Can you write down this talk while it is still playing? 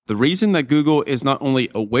The reason that Google is not only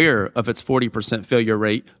aware of its 40% failure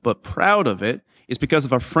rate, but proud of it, is because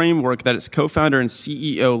of a framework that its co-founder and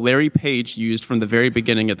CEO Larry Page used from the very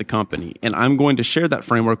beginning of the company. And I'm going to share that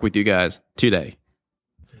framework with you guys today.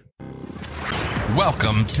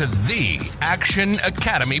 Welcome to the Action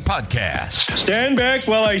Academy podcast. Stand back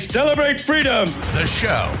while I celebrate freedom. The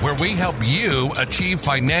show where we help you achieve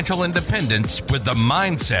financial independence with the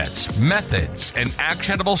mindsets, methods, and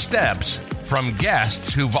actionable steps from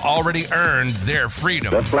guests who've already earned their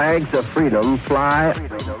freedom. The flags of freedom fly.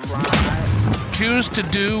 Choose to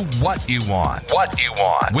do what you want.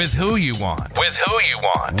 With who you want.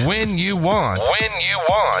 When you want.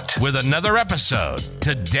 With another episode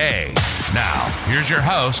today. Now, here's your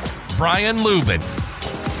host, Brian Lubin.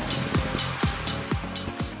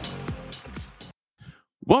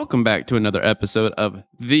 Welcome back to another episode of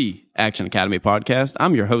the Action Academy podcast.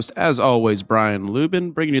 I'm your host, as always, Brian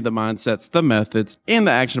Lubin, bringing you the mindsets, the methods, and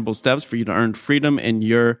the actionable steps for you to earn freedom in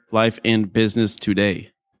your life and business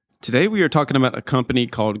today. Today, we are talking about a company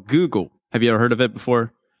called Google. Have you ever heard of it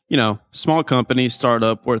before? You know, small company,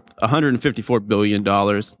 startup worth $154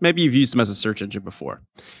 billion. Maybe you've used them as a search engine before.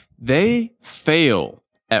 They fail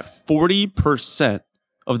at 40%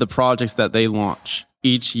 of the projects that they launch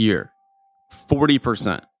each year.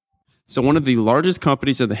 40%. So one of the largest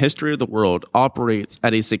companies in the history of the world operates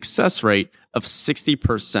at a success rate of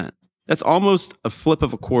 60%. That's almost a flip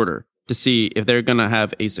of a quarter to see if they're going to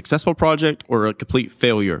have a successful project or a complete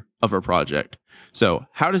failure of a project. So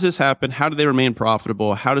how does this happen? How do they remain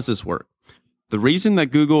profitable? How does this work? The reason that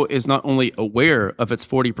Google is not only aware of its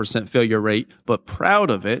 40% failure rate, but proud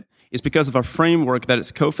of it, is because of a framework that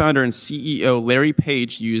its co-founder and CEO Larry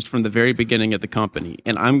Page used from the very beginning of the company.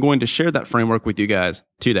 And I'm going to share that framework with you guys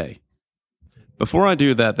today. Before I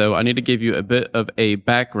do that, though, I need to give you a bit of a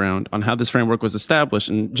background on how this framework was established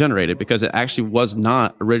and generated, because it actually was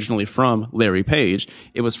not originally from Larry Page.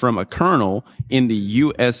 It was from a colonel in the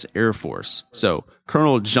U.S. Air Force. So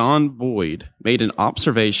Colonel John Boyd made an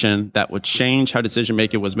observation that would change how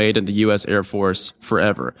decision-making was made in the U.S. Air Force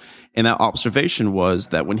forever. And that observation was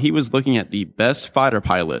that when he was looking at the best fighter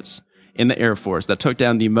pilots in the Air Force that took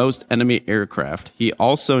down the most enemy aircraft, he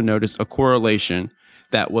also noticed a correlation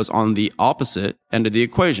that was on the opposite end of the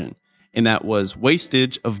equation, and that was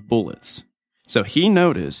wastage of bullets. So he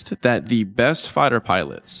noticed that the best fighter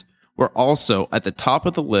pilots were also at the top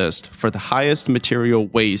of the list for the highest material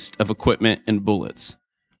waste of equipment and bullets.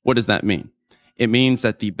 What does that mean? It means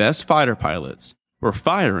that the best fighter pilots were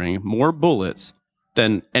firing more bullets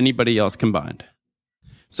than anybody else combined.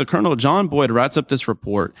 So Colonel John Boyd writes up this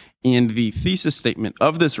report, and the thesis statement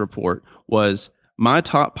of this report was, "My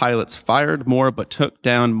top pilots fired more but took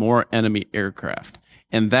down more enemy aircraft."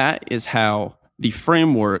 And that is how the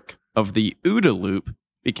framework of the OODA loop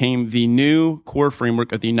became the new core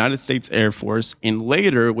framework of the United States Air Force, and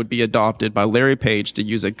later would be adopted by Larry Page to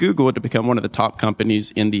use at Google to become one of the top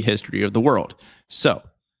companies in the history of the world. So,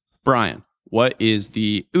 Brian, what is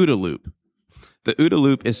the OODA loop? The OODA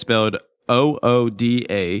loop is spelled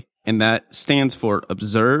OODA, and that stands for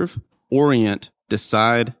observe, orient,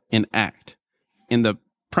 decide, and act. And the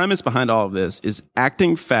premise behind all of this is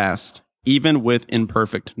acting fast, even with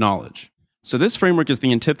imperfect knowledge. So this framework is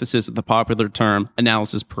the antithesis of the popular term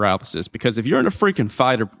analysis paralysis, because if you're in a freaking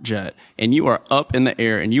fighter jet and you are up in the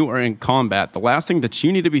air and you are in combat, the last thing that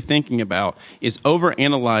you need to be thinking about is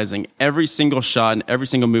overanalyzing every single shot and every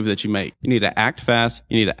single move that you make. You need to act fast,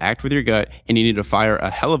 you need to act with your gut, and you need to fire a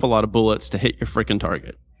hell of a lot of bullets to hit your freaking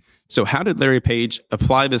target. So how did Larry Page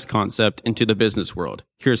apply this concept into the business world?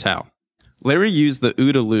 Here's how. Larry used the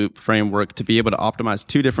OODA loop framework to be able to optimize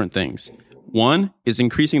two different things. One is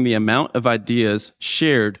increasing the amount of ideas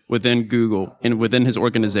shared within Google and within his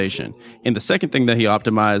organization. And the second thing that he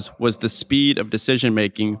optimized was the speed of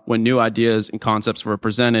decision-making when new ideas and concepts were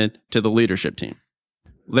presented to the leadership team.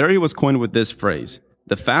 Larry was coined with this phrase: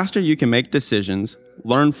 the faster you can make decisions,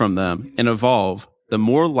 learn from them, and evolve, the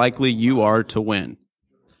more likely you are to win.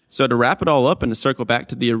 So to wrap it all up and to circle back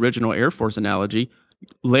to the original Air Force analogy,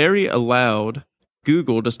 Larry allowed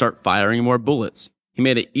Google to start firing more bullets. He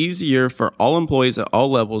made it easier for all employees at all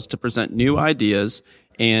levels to present new ideas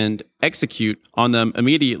and execute on them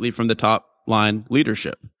immediately from the top line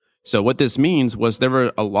leadership. So what this means was there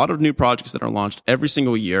were a lot of new projects that are launched every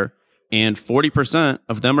single year, and 40%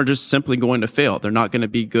 of them are just simply going to fail. They're not going to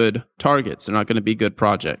be good targets. They're not going to be good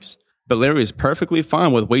projects. But Larry is perfectly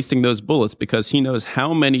fine with wasting those bullets because he knows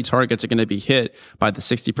how many targets are going to be hit by the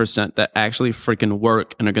 60% that actually freaking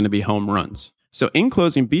work and are going to be home runs. So in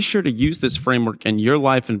closing, be sure to use this framework in your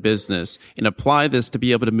life and business and apply this to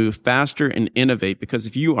be able to move faster and innovate, because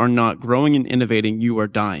if you are not growing and innovating, you are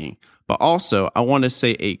dying. But also, I want to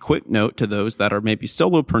say a quick note to those that are maybe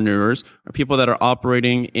solopreneurs or people that are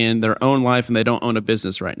operating in their own life and they don't own a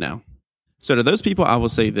business right now. So to those people, I will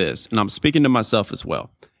say this, and I'm speaking to myself as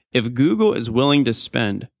well. If Google is willing to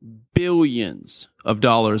spend billions of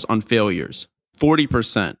dollars on failures,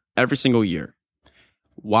 40% every single year,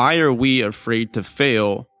 why are we afraid to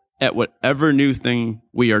fail at whatever new thing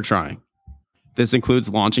we are trying? This includes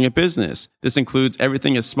launching a business. This includes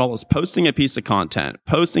everything as small as posting a piece of content,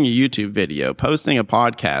 posting a YouTube video, posting a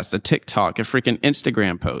podcast, a TikTok, a freaking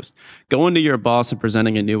Instagram post, going to your boss and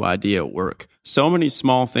presenting a new idea at work. So many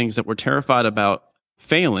small things that we're terrified about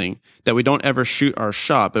failing that we don't ever shoot our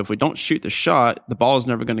shot. But if we don't shoot the shot, the ball is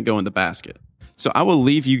never going to go in the basket. So I will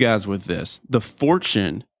leave you guys with this. The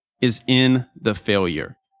fortune is in the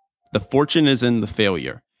failure. The fortune is in the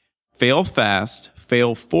failure. Fail fast,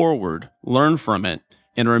 fail forward, learn from it,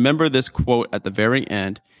 and remember this quote at the very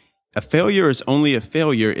end. A failure is only a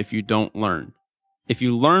failure if you don't learn. If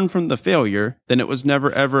you learn from the failure, then it was never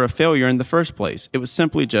ever a failure in the first place. It was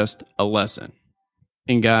simply just a lesson.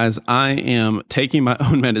 And guys, I am taking my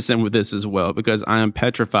own medicine with this as well because I am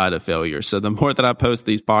petrified of failure. So the more that I post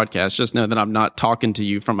these podcasts, just know that I'm not talking to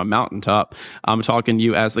you from a mountaintop. I'm talking to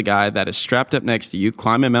you as the guy that is strapped up next to you,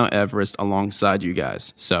 climbing Mount Everest alongside you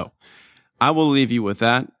guys. So I will leave you with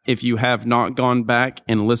that. If you have not gone back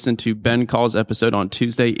and listened to Ben Call's episode on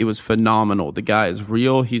Tuesday, it was phenomenal. The guy is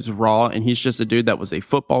real, he's raw, and he's just a dude that was a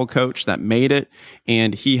football coach that made it.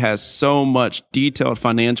 And he has so much detailed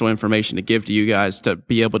financial information to give to you guys to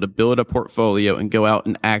be able to build a portfolio and go out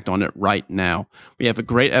and act on it right now. We have a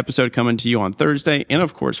great episode coming to you on Thursday and,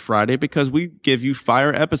 of course, Friday because we give you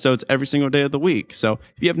fire episodes every single day of the week. So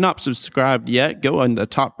if you have not subscribed yet, go in the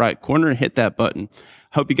top right corner and hit that button.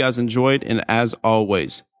 Hope you guys enjoyed, and as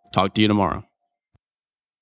always, talk to you tomorrow.